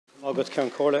agus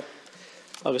Cancórla.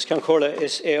 Agus Cancórla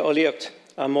is Oireachtas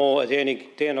a mó a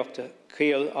déananig déanacht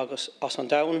Ciel agus as an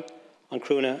Down, an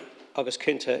Crúna agus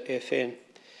Cinnte féin.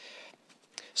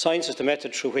 Science is the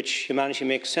method through which humanity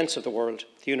makes sense of the world,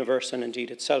 the universe and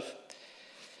indeed itself.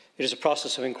 It is a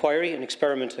process of inquiry and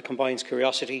experiment that combines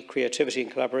curiosity, creativity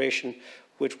and collaboration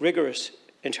with rigorous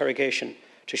interrogation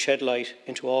to shed light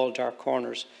into all dark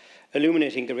corners,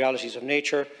 illuminating the realities of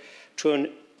nature through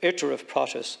an iterative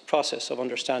process of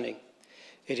understanding.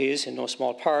 It is, in no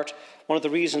small part, one of the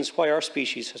reasons why our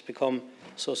species has become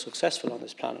so successful on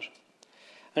this planet.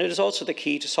 And it is also the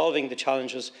key to solving the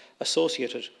challenges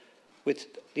associated with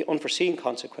the unforeseen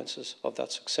consequences of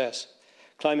that success.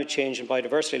 Climate change and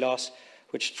biodiversity loss,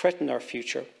 which threaten our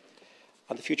future,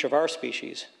 and the future of our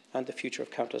species, and the future of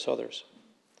countless others.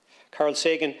 Carl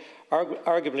Sagan,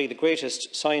 arguably the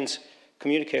greatest science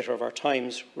communicator of our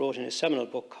times, wrote in his seminal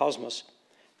book, Cosmos,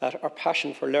 that our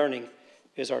passion for learning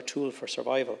is our tool for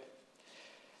survival.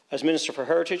 As Minister for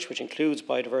Heritage, which includes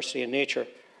biodiversity and nature,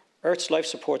 Earth's life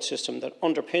support system that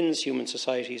underpins human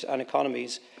societies and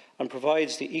economies and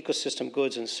provides the ecosystem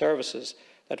goods and services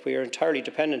that we are entirely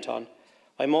dependent on,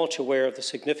 I am all too aware of the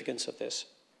significance of this.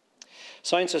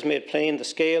 Science has made plain the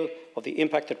scale of the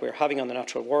impact that we are having on the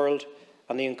natural world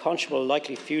and the unconscionable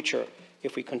likely future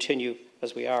if we continue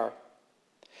as we are.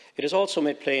 It has also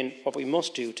made plain what we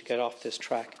must do to get off this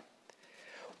track.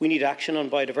 We need action on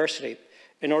biodiversity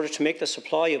in order to make the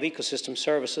supply of ecosystem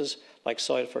services like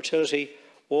soil fertility,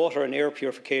 water and air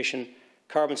purification,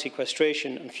 carbon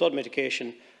sequestration and flood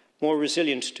mitigation more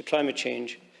resilient to climate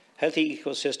change. Healthy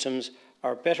ecosystems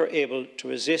are better able to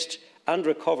resist and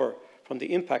recover from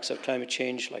the impacts of climate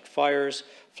change like fires,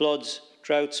 floods,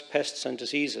 droughts, pests and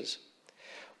diseases.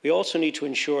 We also need to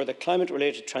ensure that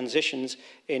climate-related transitions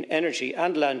in energy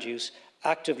and land use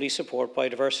actively support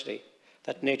biodiversity,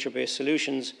 that nature-based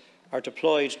solutions are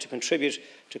deployed to contribute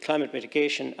to climate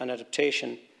mitigation and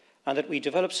adaptation, and that we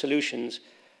develop solutions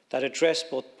that address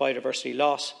both biodiversity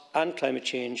loss and climate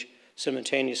change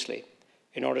simultaneously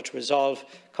in order to resolve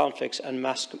conflicts and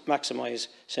maximise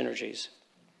synergies.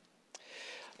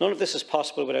 None of this is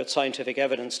possible without scientific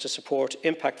evidence to support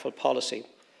impactful policy,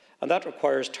 and that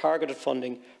requires targeted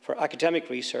funding for academic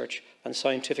research and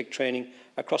scientific training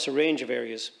across a range of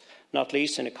areas, not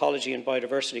least in ecology and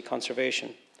biodiversity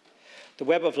conservation. The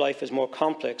web of life is more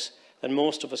complex than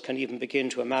most of us can even begin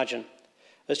to imagine.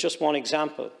 As just one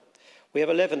example, we have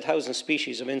 11,000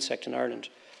 species of insect in Ireland,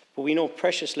 but we know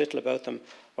precious little about them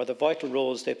or the vital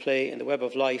roles they play in the web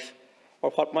of life, or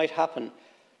what might happen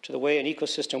to the way an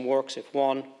ecosystem works if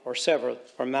one or several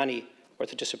or many were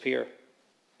to disappear.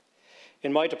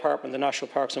 In my department, the National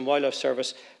Parks and Wildlife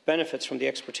Service benefits from the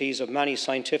expertise of many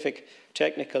scientific,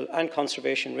 technical and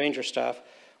conservation ranger staff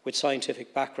with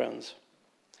scientific backgrounds.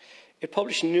 It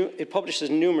publishes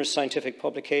numerous scientific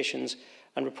publications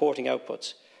and reporting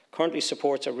outputs, currently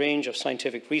supports a range of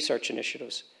scientific research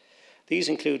initiatives. These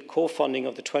include co-funding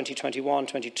of the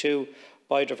 2021-22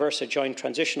 Biodiversity Joint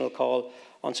Transitional Call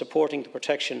on supporting the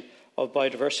protection of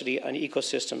biodiversity and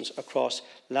ecosystems across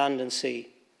land and sea,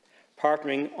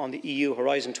 partnering on the EU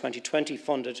Horizon 2020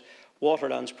 funded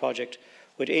Waterlands project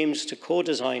with aims to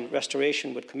co-design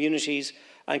restoration with communities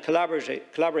and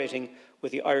collaborating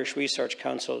with the Irish Research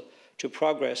Council to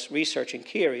progress research in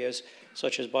key areas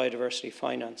such as biodiversity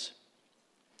finance.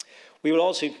 We will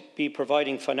also be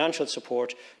providing financial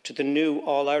support to the new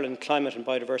All-Ireland Climate and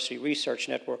Biodiversity Research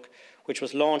Network, which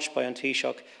was launched by An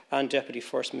Taoiseach and Deputy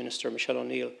First Minister Michelle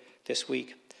O'Neill this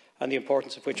week, and the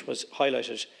importance of which was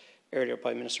highlighted earlier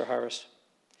by Minister Harris.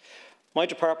 My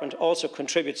department also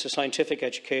contributes to scientific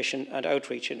education and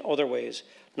outreach in other ways,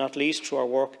 not least through our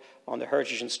work on the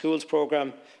Heritage in Schools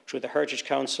programme, through the Heritage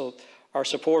Council, our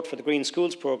support for the Green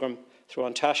Schools programme, through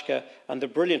An Taoiseach, and the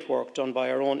brilliant work done by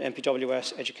our own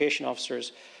MPWS education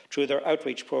officers through their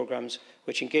outreach programmes,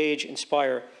 which engage,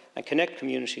 inspire and connect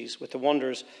communities with the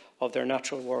wonders of their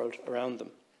natural world around them.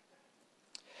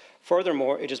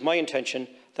 Furthermore, it is my intention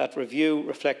that Review,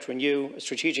 Reflect, Renew, a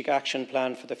strategic action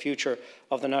plan for the future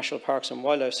of the National Parks and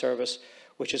Wildlife Service,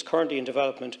 which is currently in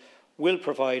development, will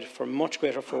provide for much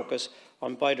greater focus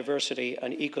on biodiversity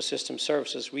and ecosystem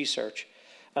services research,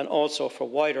 and also for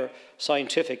wider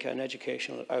scientific and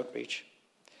educational outreach.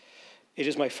 It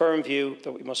is my firm view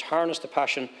that we must harness the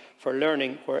passion for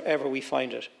learning wherever we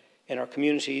find it, in our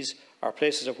communities, our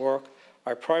places of work,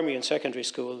 our primary and secondary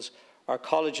schools, our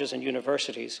colleges and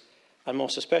universities, and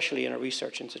most especially in our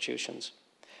research institutions,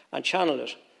 and channel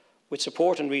it with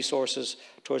support and resources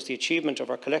towards the achievement of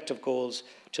our collective goals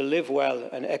to live well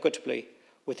and equitably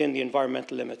within the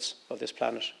environmental limits of this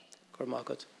planet.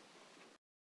 Gurmagad.